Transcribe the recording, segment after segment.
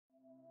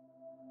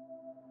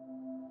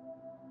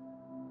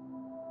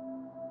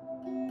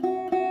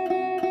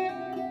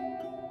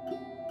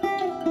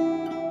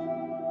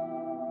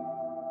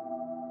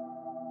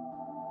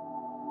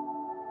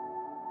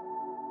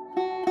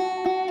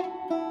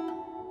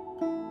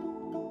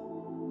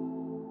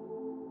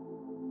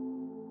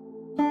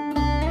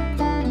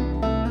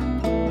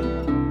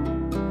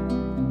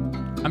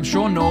I'm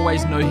sure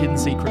Norway's no hidden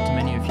secret to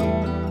many of you.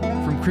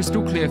 From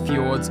crystal clear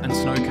fjords and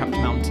snow-capped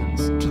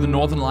mountains to the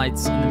northern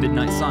lights and the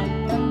midnight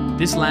sun,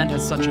 this land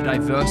has such a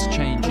diverse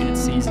change in its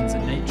seasons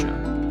and nature.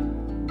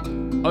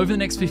 Over the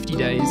next 50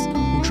 days,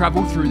 we'll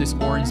travel through this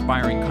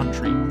awe-inspiring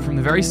country, from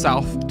the very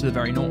south to the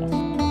very north.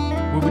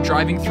 We'll be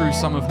driving through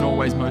some of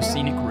Norway's most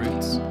scenic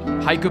routes,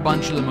 hike a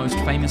bunch of the most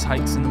famous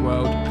hikes in the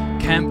world,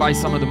 camp by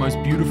some of the most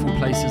beautiful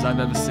places I've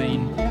ever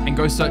seen, and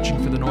go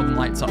searching for the northern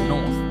lights up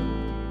north.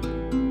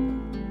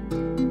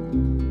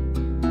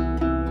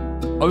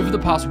 Over the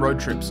past road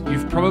trips,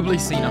 you've probably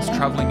seen us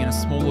travelling in a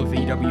smaller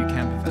VW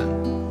camper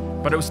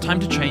van, but it was time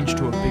to change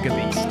to a bigger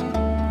beast.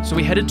 So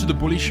we headed to the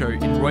Bulli show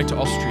in Reuter,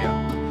 Austria,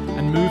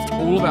 and moved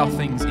all of our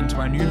things into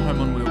our new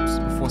home on wheels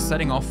before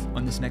setting off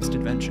on this next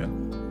adventure.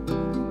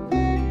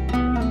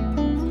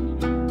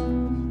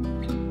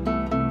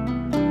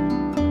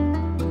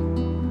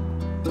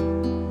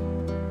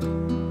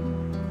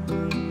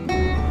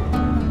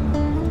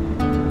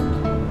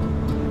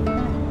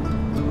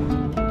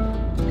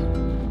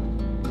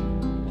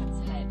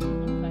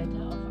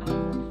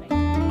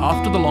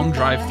 After the long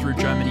drive through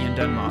Germany and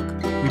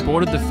Denmark, we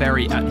boarded the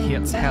ferry at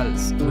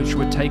Hirtshals, which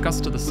would take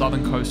us to the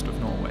southern coast of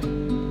Norway.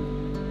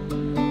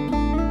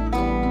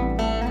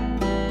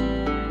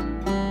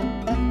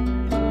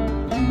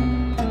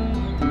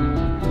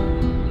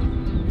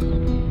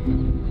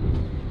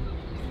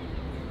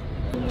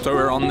 So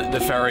we're on the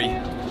ferry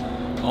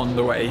on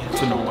the way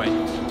to Norway.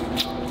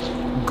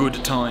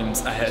 Good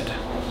times ahead.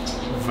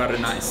 Very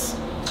nice.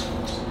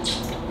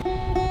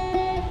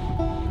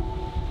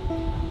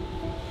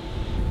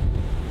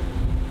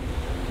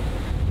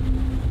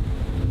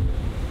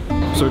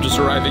 So just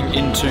arriving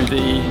into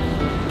the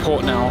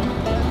port now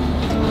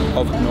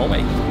of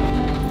Norway.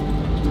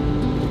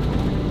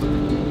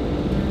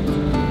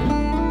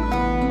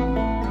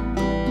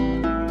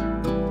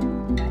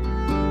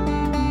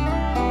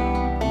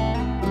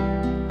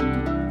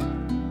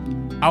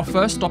 Our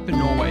first stop in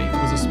Norway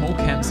was a small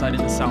campsite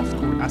in the south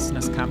called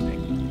Asnes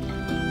camping.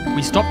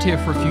 We stopped here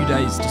for a few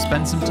days to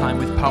spend some time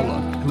with Paula,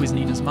 who is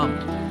Nina's mum.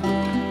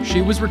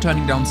 She was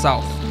returning down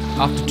south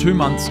after 2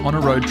 months on a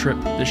road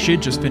trip that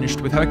she'd just finished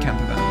with her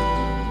camper van.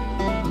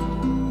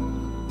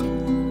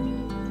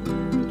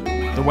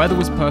 The weather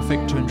was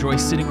perfect to enjoy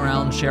sitting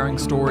around sharing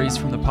stories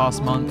from the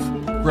past month,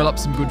 grill up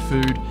some good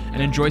food,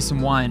 and enjoy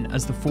some wine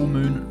as the full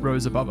moon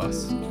rose above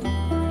us.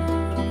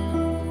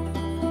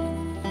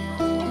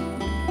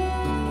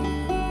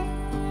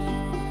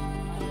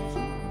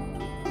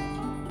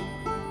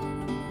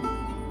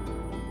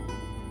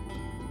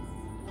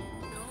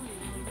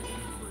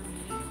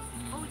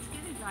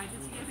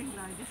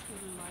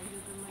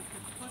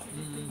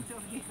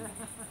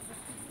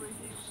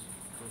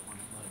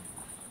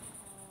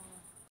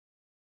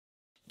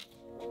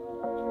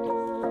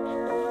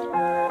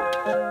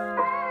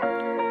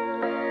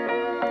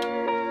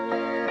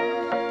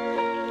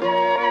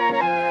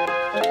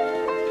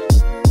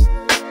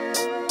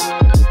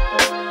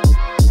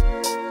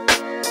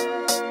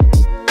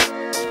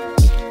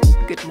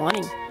 Good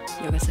morning,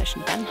 yoga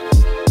session done.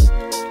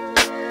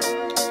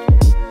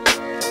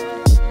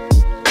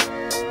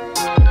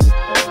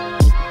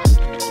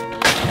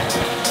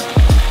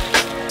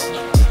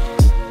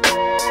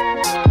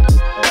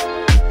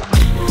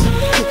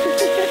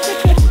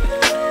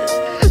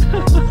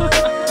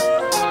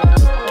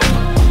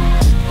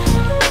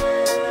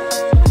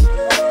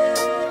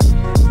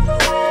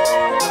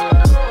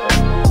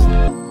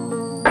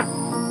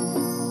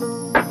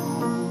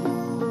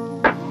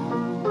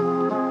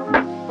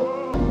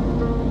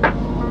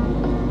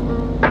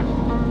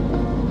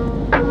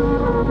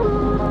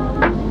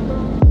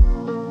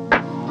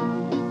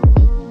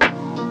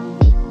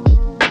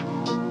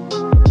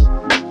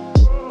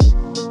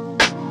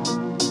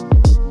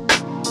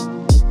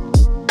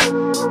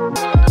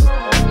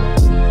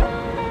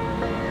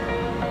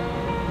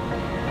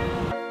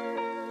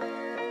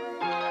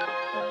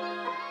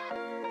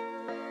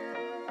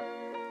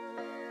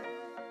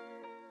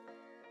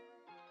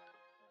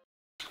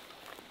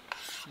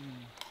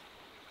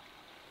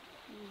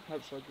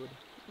 That's so good.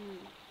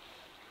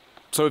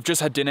 So we've just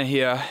had dinner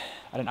here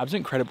at an absolutely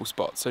incredible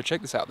spot. So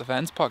check this out, the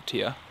van's parked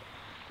here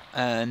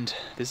and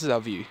this is our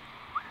view.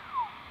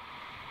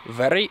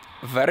 Very,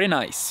 very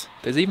nice.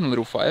 There's even a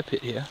little fire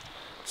pit here.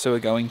 So we're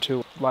going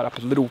to light up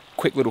a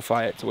quick little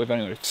fire. So we've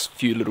only got a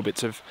few little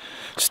bits of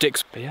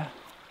sticks. But yeah,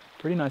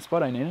 pretty nice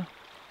spot, eh, Nina?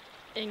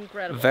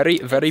 Incredible. Very,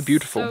 very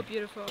beautiful. So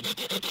beautiful.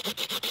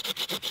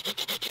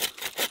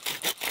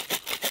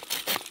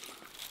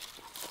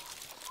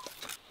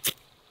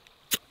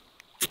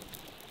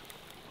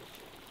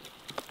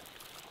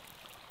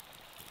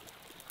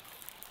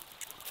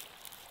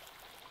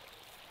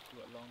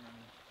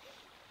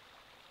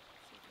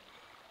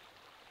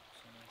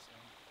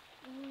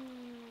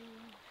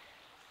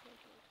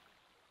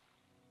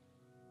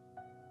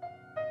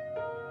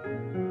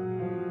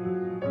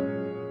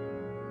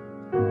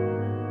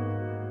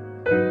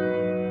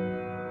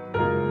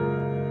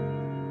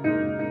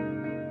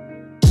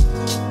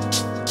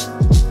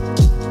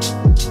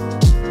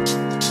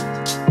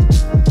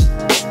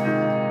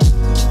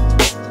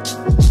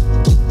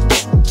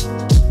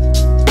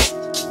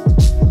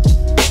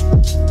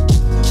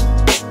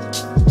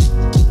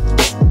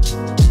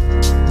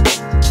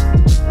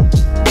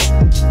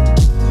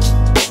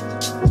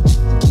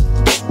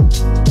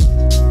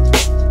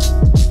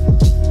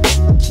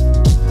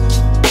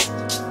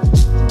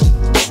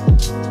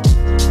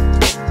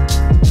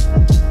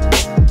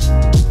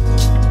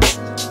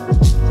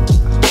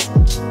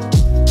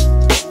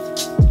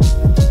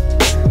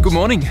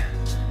 morning.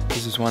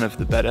 This is one of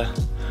the better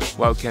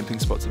wild camping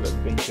spots I've ever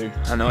been to.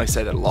 I know I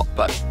say that a lot,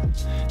 but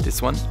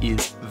this one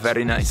is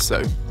very nice.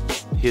 So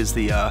here's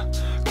the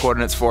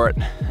coordinates for it,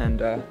 and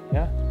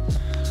yeah,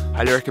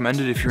 highly recommend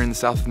it if you're in the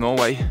south of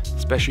Norway,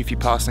 especially if you're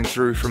passing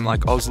through from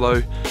like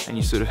Oslo and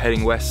you're sort of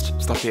heading west.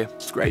 Stop here,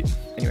 it's great.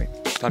 Anyway,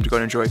 time to go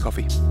and enjoy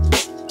coffee.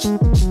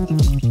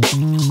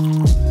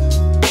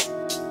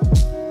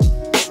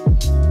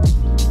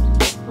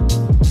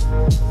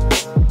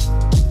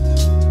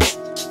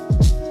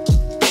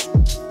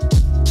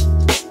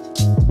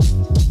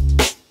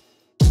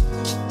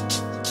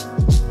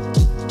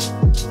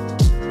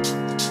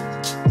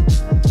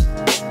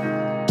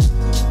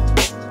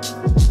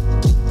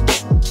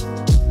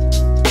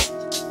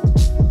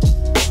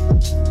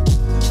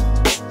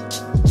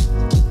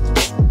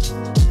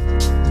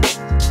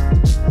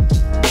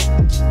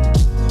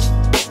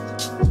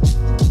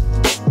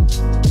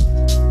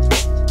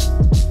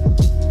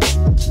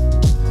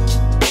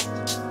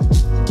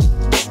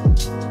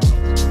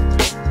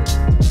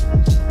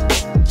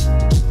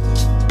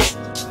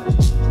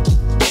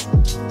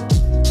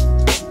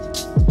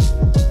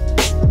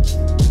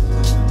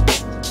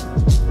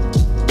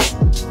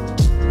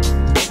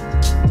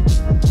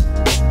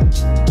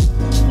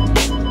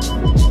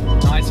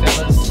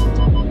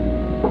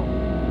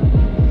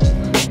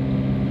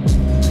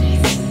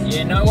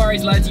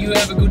 Lads, you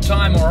have a good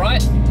time, all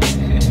right?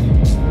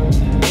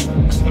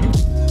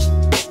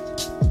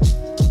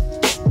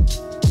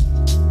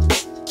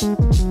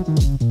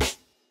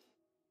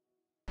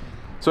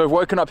 So I've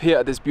woken up here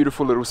at this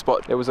beautiful little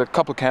spot. There was a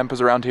couple of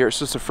campers around here. It's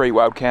just a free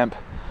wild camp,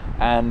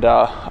 and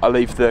I'll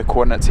leave the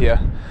coordinates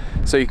here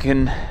so you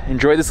can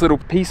enjoy this little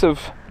piece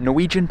of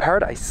Norwegian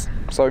paradise.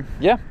 So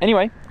yeah,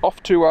 anyway,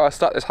 off to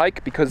start this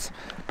hike, because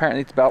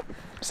apparently it's about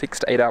 6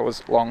 to 8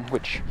 hours long,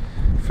 which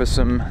for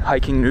some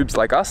hiking noobs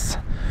like us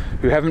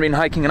who haven't been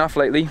hiking enough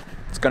lately,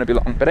 it's going to be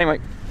long. But anyway,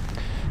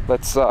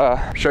 let's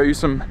show you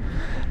some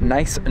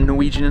nice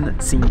Norwegian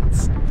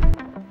scenes.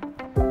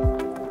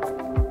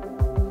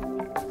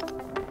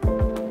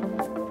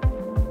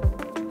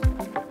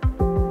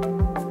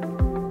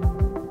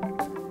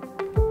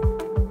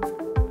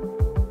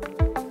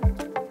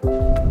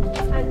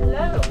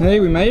 Hello. Hey,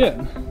 we made it.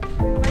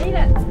 We made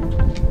it.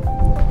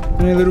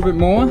 Only a little bit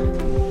more.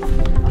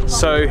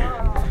 So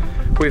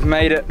we've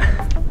made it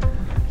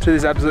to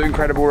this absolutely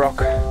incredible rock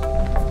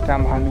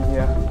down behind me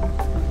here.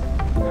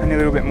 Only a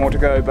little bit more to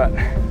go, but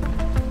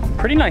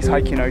pretty nice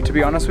hike, you know, to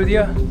be honest with you.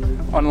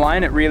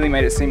 Online it really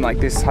made it seem like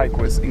this hike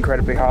was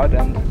incredibly hard,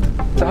 and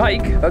it's a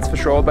hike, that's for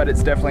sure, but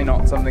it's definitely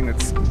not something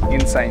that's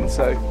insane.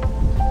 So,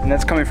 and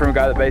that's coming from a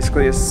guy that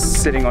basically is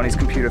sitting on his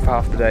computer for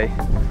half the day,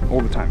 all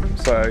the time.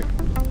 So,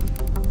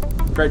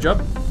 great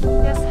job.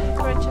 Yes,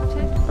 great job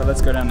too. But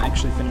let's go down and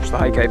actually finish the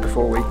hike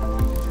before we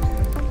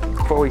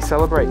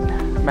celebrate.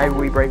 Maybe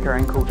we break our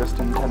ankle just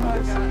in 10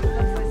 meters.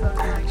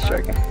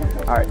 Joking.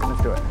 All right,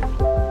 let's do it.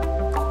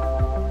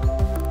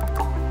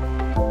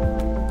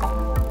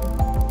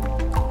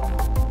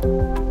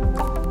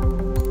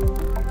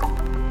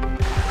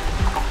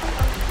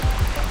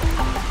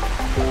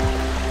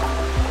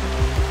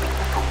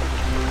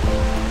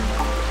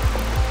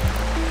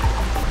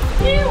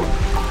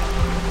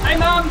 Hey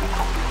Mum,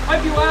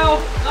 hope you're well,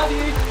 love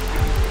you.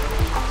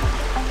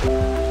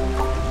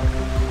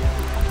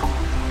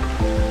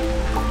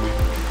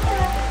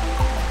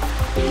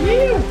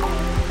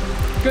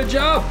 Good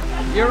job,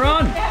 you're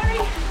on.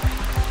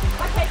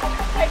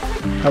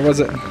 How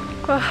was it?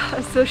 Oh,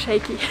 I'm so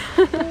shaky.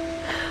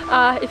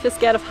 If you're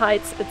scared of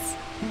heights, it's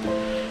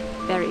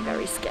very,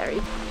 very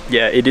scary.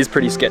 Yeah, it is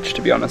pretty sketch,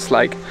 to be honest.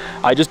 Like,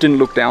 I just didn't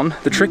look down.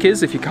 The trick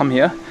is, if you come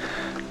here,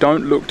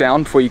 don't look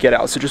down before you get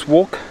out. So just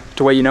walk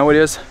to where you know it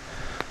is.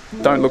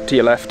 Don't look to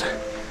your left.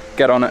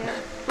 Get on it.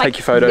 Take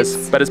your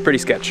photos, but it's pretty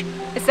sketch.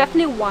 It's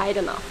definitely wide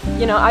enough.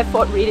 You know, I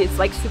thought really it's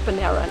like super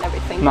narrow and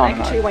everything. No, but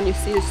actually when you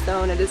see the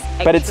stone, it is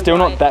extra But it's still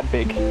wide. not that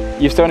big.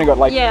 You've still only got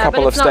like a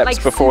couple of steps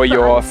like before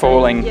you're insane.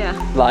 falling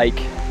like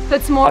so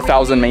it's more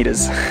 1,000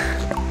 meters.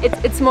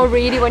 It's more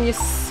really when you're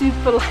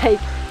super like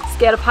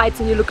scared of heights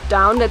and you look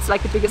down, that's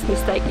like the biggest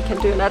mistake you can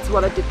do, and that's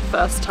what I did the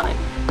first time.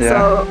 Yeah.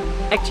 So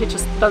actually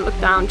just don't look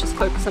down, just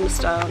focus on the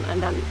stone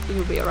and then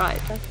you'll be alright.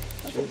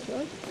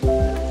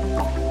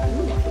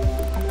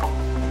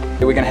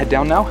 We're gonna head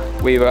down now.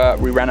 We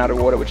ran out of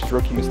water, which is a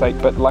rookie mistake,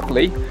 but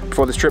luckily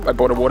before this trip I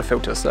bought a water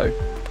filter, so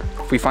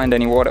if we find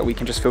any water we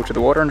can just filter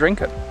the water and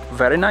drink it.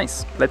 Very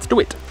nice. Let's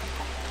do it.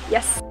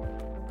 Yes.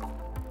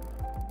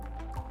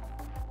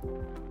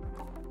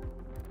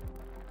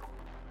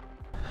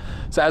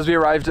 So as we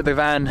arrived at the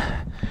van,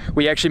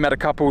 we actually met a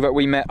couple that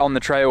we met on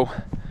the trail,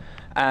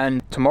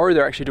 and tomorrow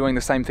they're actually doing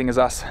the same thing as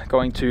us,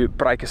 going to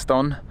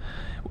Preikestolen.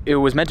 It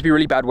was meant to be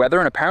really bad weather,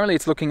 and apparently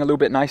it's looking a little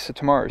bit nicer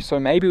tomorrow. So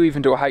maybe we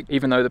even do a hike,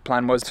 even though the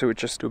plan was to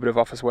just do a bit of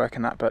office work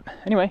and that. But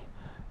anyway,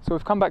 so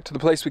we've come back to the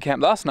place we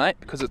camped last night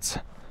because it's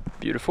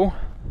beautiful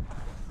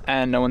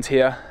and no one's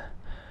here.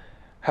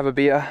 Have a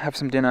beer, have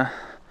some dinner,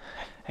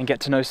 and get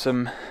to know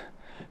some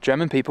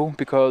German people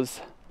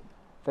because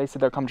they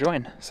said they'll come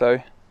join.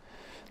 So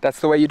that's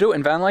the way you do it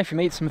in van life. You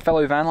meet some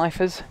fellow van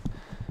lifers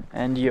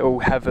and you'll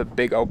have a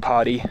big old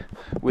party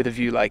with a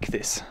view like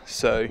this.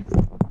 So,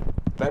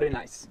 very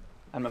nice.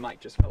 And my mic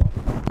just fell off.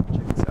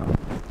 Check this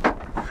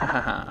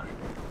out.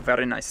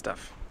 Very nice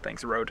stuff.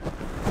 Thanks, Road.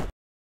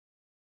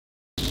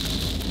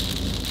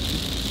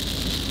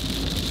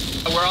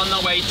 We're on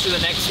the way to the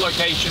next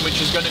location,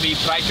 which is going to be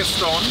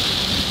Preikestolen,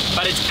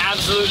 but it's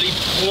absolutely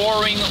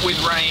pouring with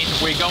rain.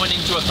 We're going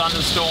into a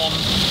thunderstorm.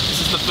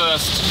 This is the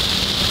first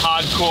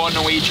hardcore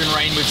Norwegian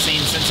rain we've seen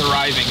since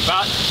arriving,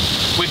 but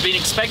we've been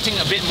expecting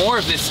a bit more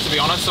of this, to be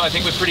honest, so I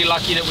think we're pretty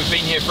lucky that we've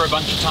been here for a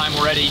bunch of time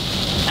already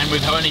and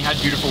we've only had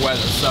beautiful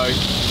weather. So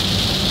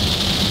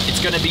it's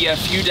going to be a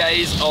few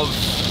days of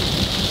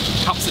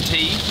cups of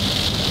tea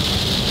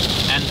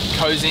and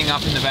cozying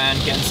up in the van,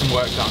 getting some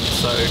work done.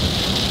 So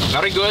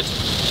very good,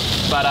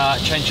 but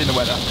change in the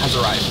weather has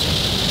arrived.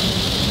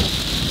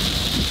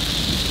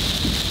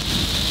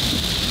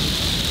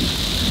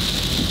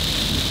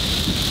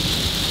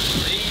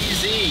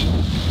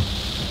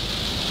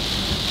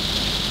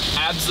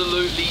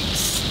 Absolutely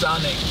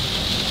stunning.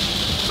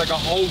 It's like a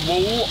whole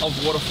wall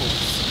of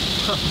waterfalls.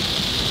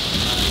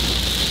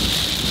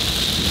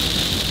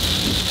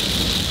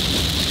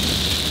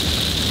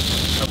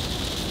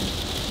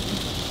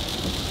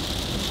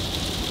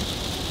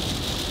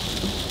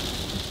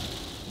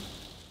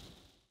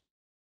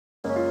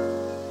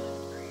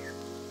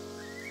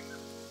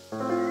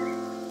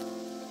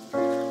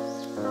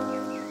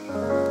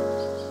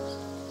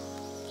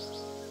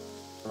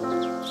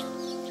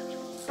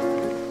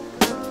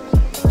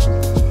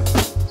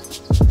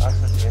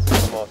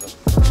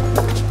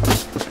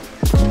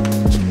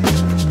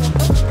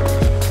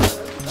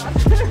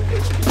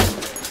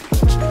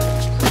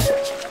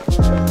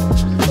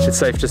 It's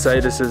safe to say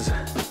this is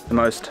the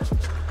most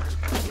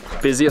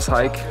busiest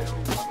hike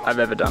I've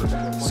ever done.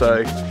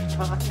 So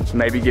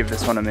maybe give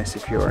this one a miss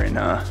if you're in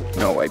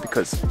Norway,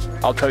 because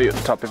I'll tell you at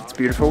the top if it's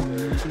beautiful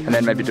and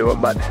then maybe do it,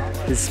 but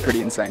this is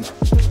pretty insane.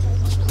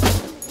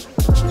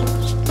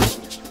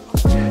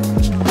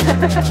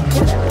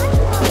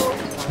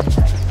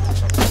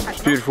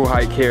 Beautiful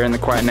hike here in the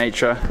quiet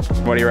nature.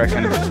 What do you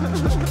reckon?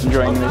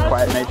 Enjoying the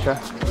quiet nature?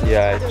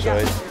 Yeah, I enjoy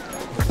it.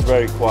 It's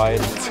very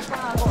quiet.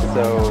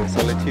 So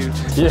solitude.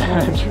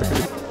 Yeah, true.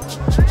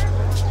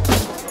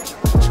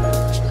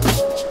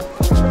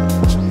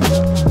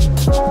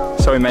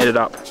 So we made it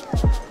up,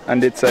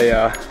 and it's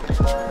a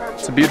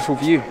beautiful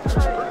view.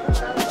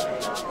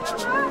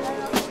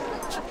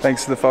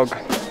 Thanks to the fog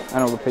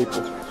and all the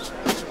people.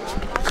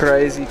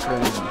 Crazy,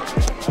 crazy.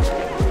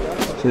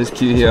 So this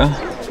queue here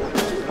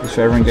is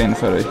for everyone getting a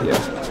photo here,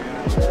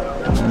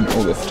 and then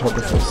all the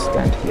photographers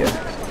stand here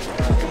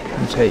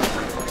and take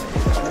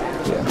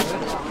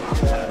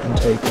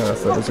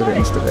photos of the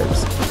Insta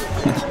babes.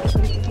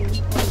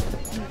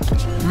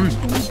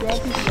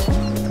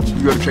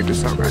 You gotta check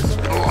this out, guys.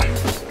 Oh,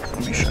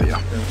 let me show you.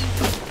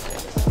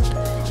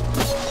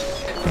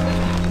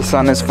 The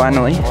sun is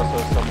finally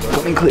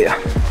coming clear.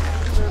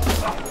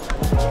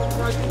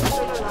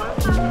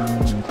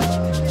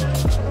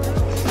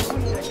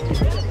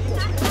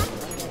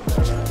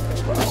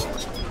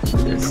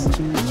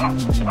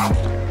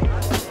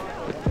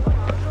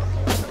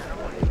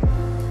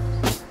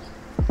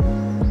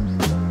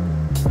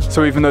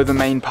 So even though the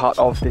main part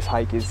of this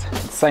hike is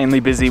insanely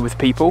busy with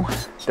people,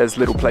 there's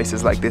little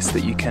places like this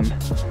that you can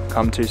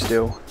come to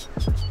still,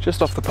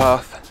 just off the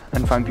path,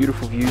 and find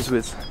beautiful views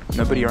with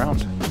nobody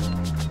around,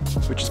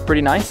 which is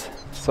pretty nice.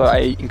 So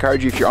I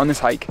encourage you, if you're on this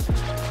hike,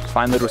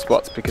 find little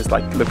spots, because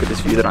like, look at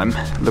this view that I'm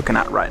looking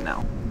at right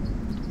now.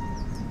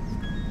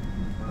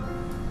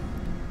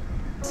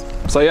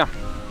 So yeah,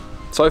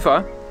 so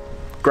far,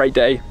 great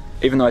day.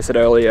 Even though I said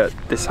earlier,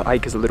 this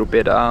hike is a little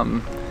bit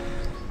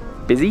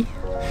busy,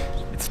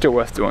 it's still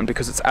worth doing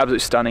because it's absolutely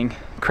stunning,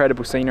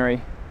 incredible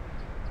scenery,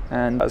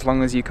 and as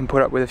long as you can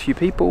put up with a few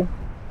people,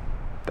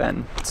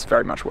 then it's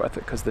very much worth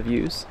it because the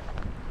views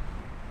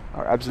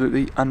are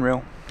absolutely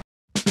unreal.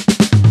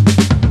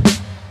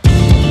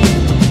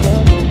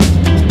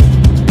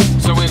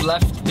 So we've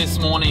left this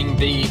morning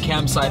the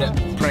campsite at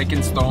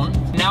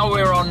Preikestolen. Now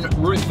we're on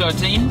Route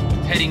 13,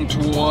 heading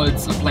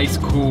towards a place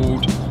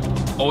called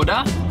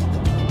Odda.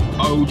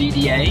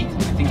 ODDA, I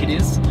think it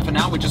is. For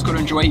now, we just got to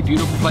enjoy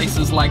beautiful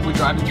places like we're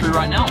driving through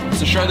right now.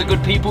 So show the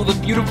good people the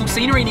beautiful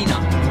scenery, Nina.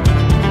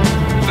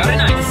 Very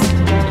nice.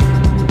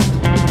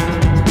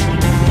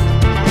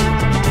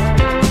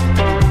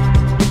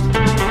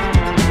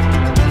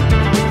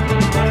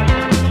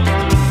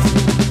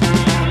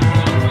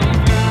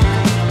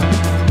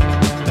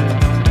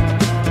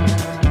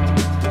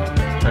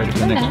 Ready for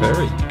the next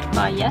ferry?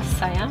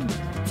 Yes, I am.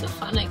 It's so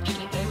fun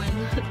actually. They went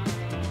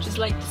just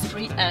like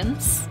street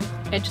ends.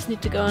 I just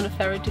need to go on a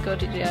ferry to go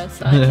to the other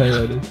side. Yeah,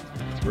 it is.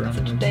 It's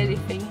such a daily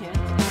thing here.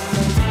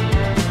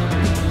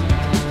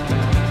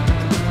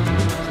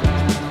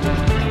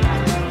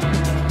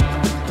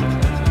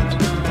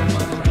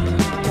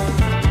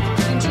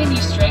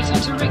 Continue straight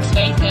onto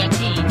Riksvei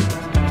 13.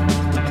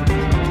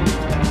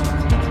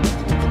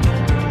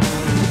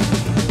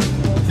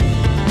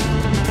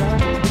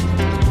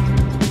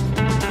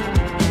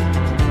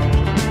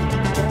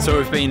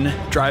 we've been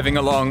driving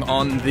along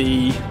on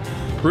the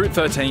Route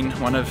 13,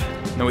 one of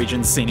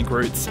Norwegian's scenic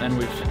routes, and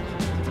we've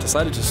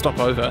decided to stop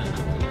over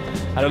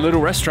at a little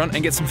restaurant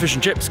and get some fish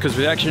and chips because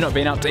we've actually not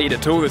been out to eat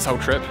at all this whole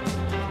trip.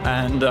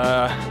 And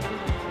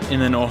in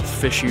the north,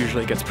 fish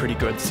usually gets pretty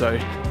good, so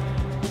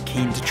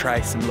keen to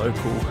try some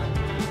local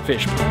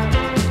fish.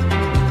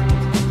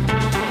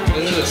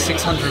 This is a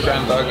 600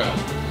 gram burger.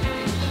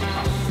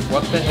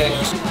 What the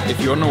heck?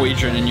 If you're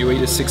Norwegian and you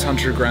eat a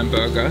 600 gram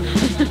burger,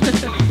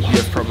 you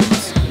have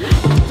problems.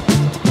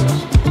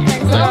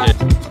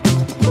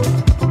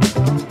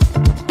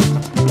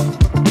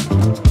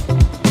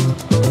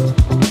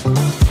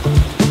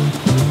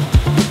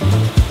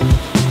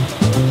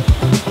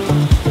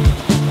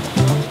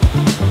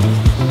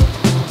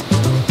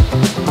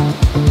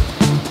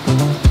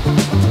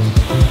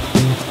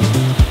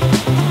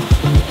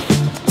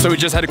 So we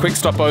just had a quick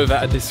stop over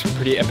at this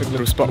pretty epic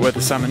little spot where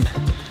the salmon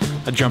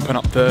are jumping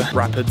up the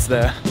rapids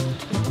there.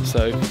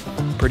 So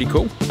pretty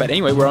cool. But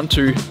anyway, we're on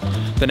to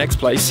the next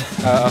place.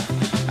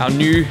 Our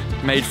new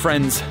made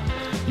friends,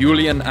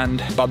 Julian and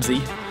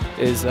Bubsy,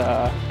 is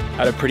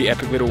at a pretty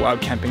epic little wild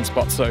camping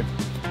spot. So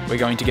we're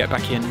going to get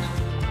back in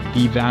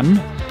the van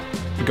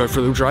and go for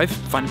a little drive,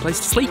 find a place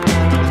to sleep.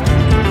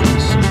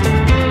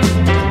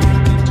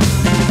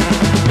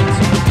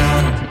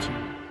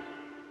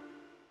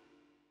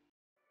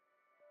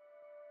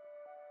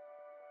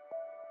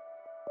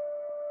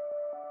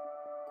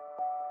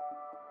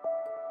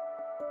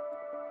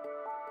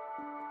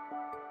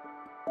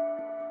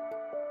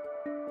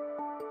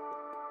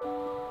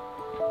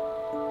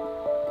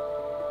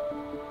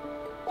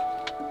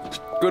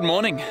 Good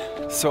morning.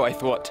 So I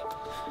thought,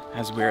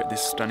 as we're at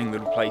this stunning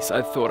little place,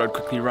 I thought I'd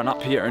quickly run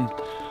up here and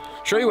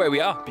show you where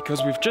we are,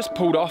 because we've just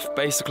pulled off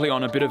basically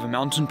on a bit of a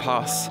mountain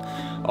pass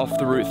off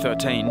the Route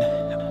 13.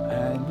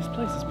 And this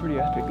place is pretty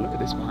epic. Look at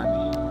this behind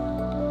me.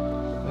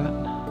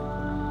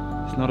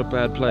 It's not a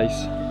bad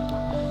place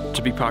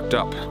to be parked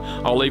up.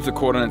 I'll leave the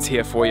coordinates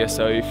here for you,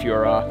 so if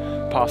you're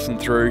passing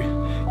through,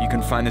 you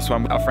can find this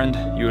one. Our friend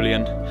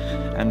Julian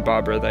and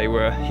Barbara, they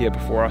were here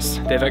before us.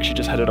 They've actually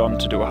just headed on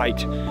to do a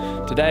hike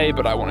today,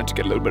 but I wanted to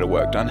get a little bit of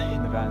work done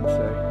in the van,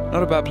 so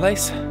not a bad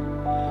place.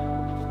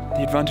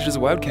 The advantages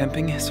of wild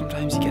camping is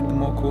sometimes you get the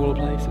more cooler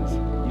places.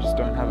 You just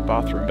don't have a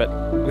bathroom, but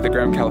with a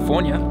Graham,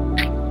 California,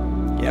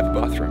 you have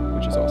a bathroom,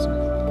 which is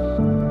awesome.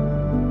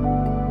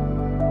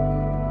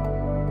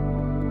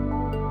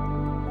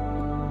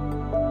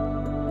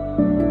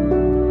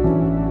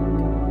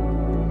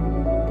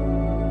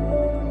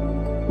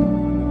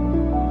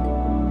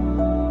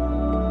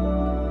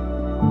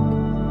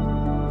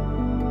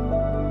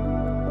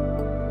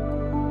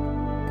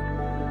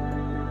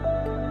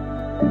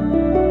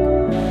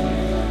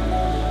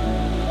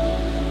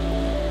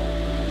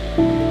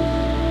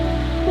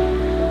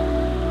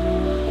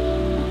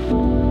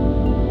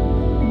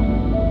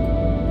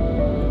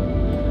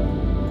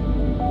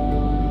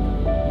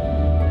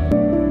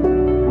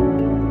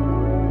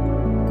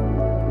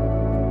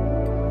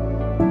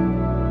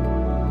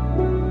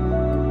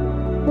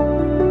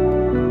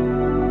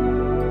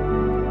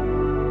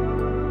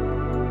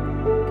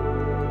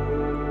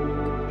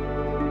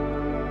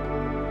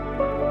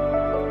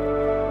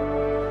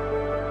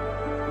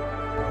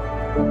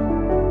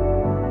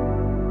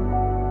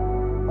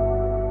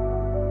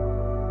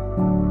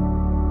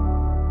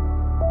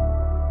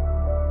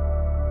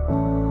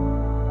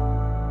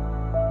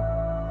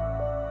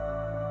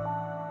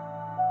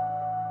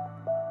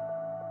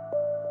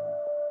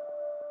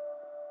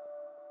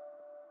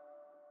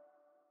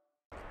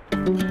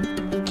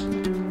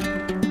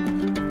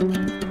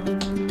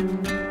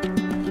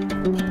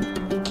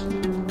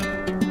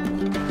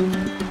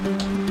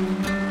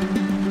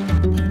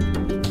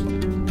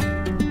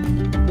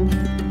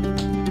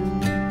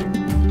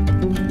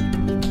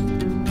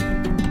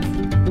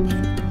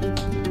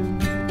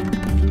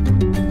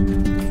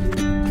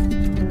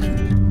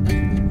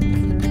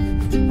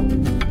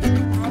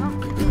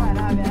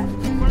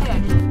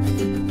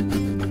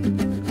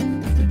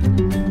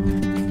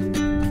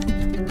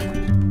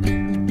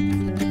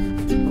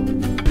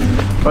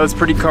 Well, it's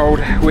pretty cold.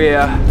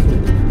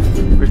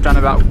 We've done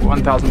about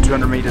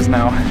 1,200 meters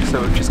now,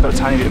 so we've just got a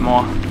tiny bit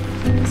more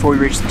before we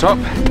reach the top.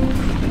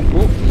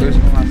 Oh,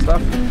 losing all that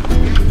stuff.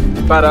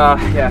 But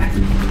yeah,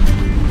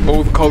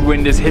 all the cold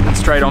wind is hitting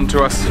straight onto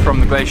us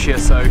from the glacier,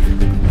 so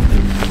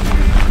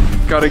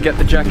got to get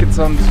the jackets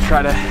on to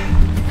try to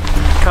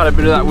cut a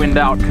bit of that wind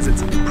out, because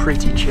it's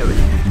pretty chilly.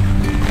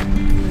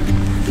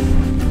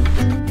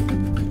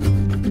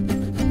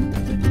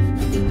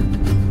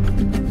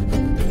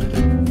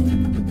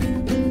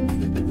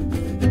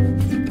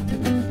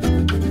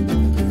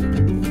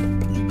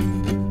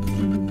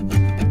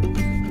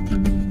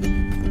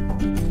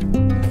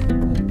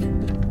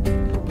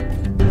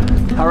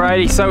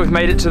 Alrighty, so we've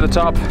made it to the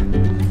top.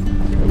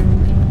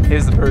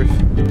 Here's the proof.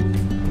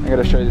 I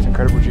gotta show you this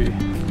incredible view.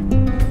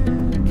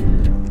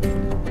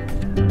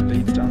 It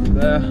leads down to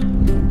there.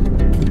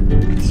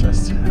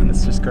 And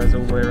this just goes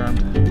all the way around.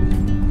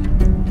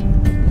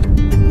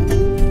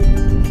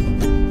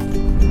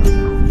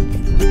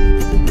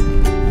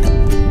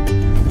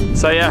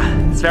 So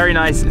yeah, it's very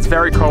nice. It's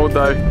very cold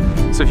though.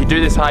 So if you do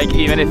this hike,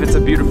 even if it's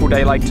a beautiful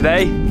day like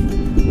today,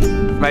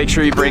 make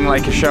sure you bring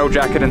like a shell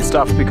jacket and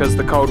stuff because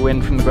the cold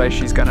wind from the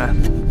glacier is gonna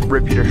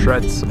rip you to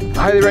shreds. I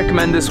highly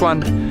recommend this one.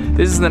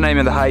 This is the name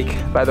of the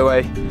hike, by the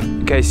way,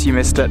 in case you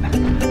missed it.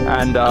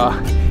 And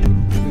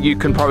you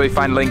can probably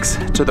find links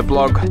to the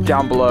blog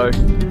down below.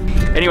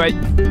 Anyway,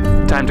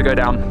 time to go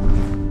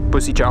down.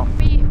 Pussy ciao.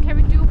 Can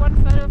we do one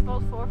photo of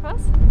all four of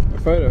us? A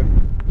photo?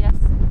 Yes.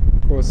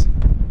 Of course.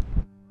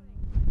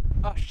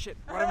 Oh shit,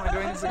 why am I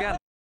doing this again?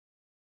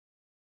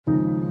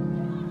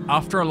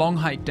 After a long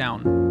hike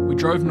down, we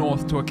drove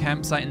north to a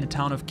campsite in the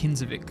town of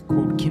Kinsarvik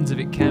called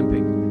Kinsarvik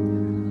Camping.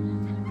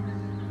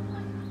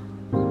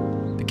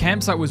 The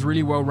campsite was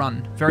really well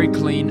run, very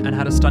clean, and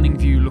had a stunning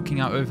view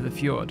looking out over the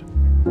fjord.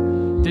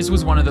 This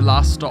was one of the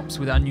last stops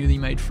with our newly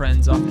made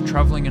friends after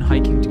travelling and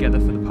hiking together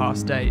for the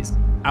past days,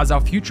 as our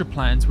future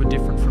plans were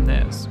different from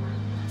theirs.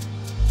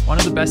 One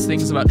of the best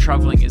things about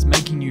travelling is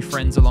making new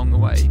friends along the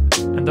way,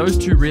 and those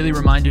two really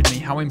reminded me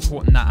how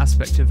important that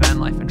aspect of van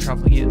life and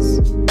travelling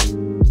is.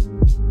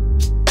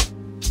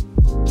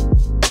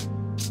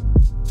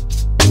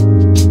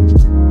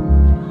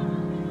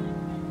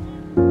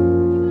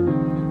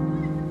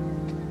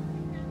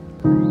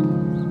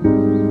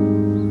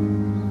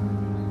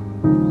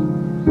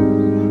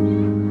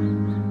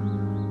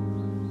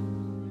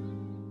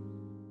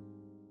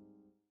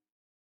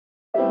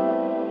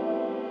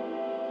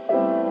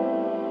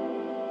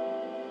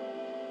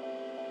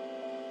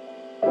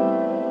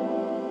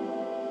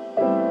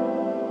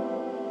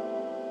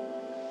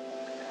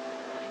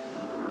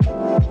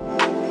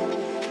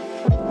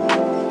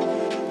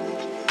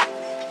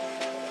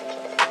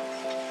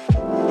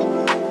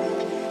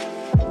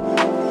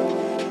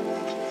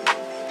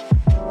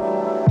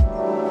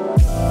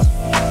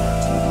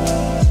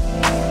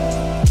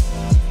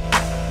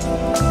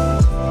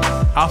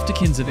 After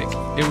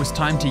Kinsarvik, it was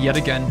time to yet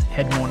again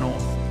head more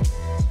north.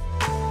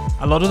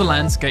 A lot of the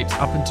landscapes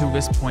up until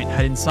this point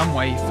had in some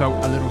way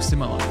felt a little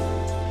similar.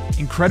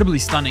 Incredibly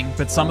stunning,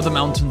 but some of the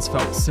mountains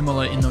felt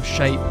similar in their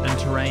shape and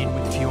terrain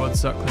with fjords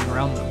circling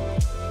around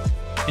them.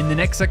 In the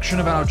next section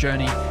of our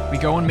journey, we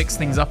go and mix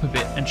things up a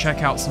bit and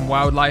check out some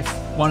wildlife,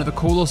 one of the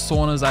coolest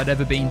saunas I'd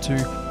ever been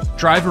to,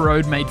 drive a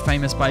road made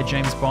famous by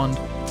James Bond,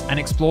 and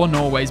explore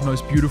Norway's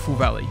most beautiful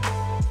valley.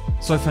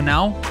 So for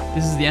now,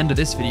 this is the end of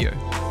this video.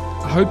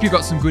 I hope you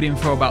got some good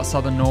info about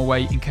southern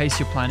Norway in case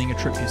you're planning a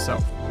trip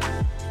yourself.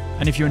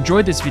 And if you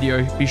enjoyed this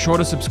video, be sure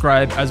to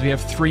subscribe as we have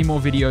 3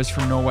 more videos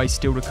from Norway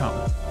still to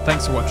come.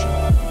 Thanks for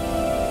watching.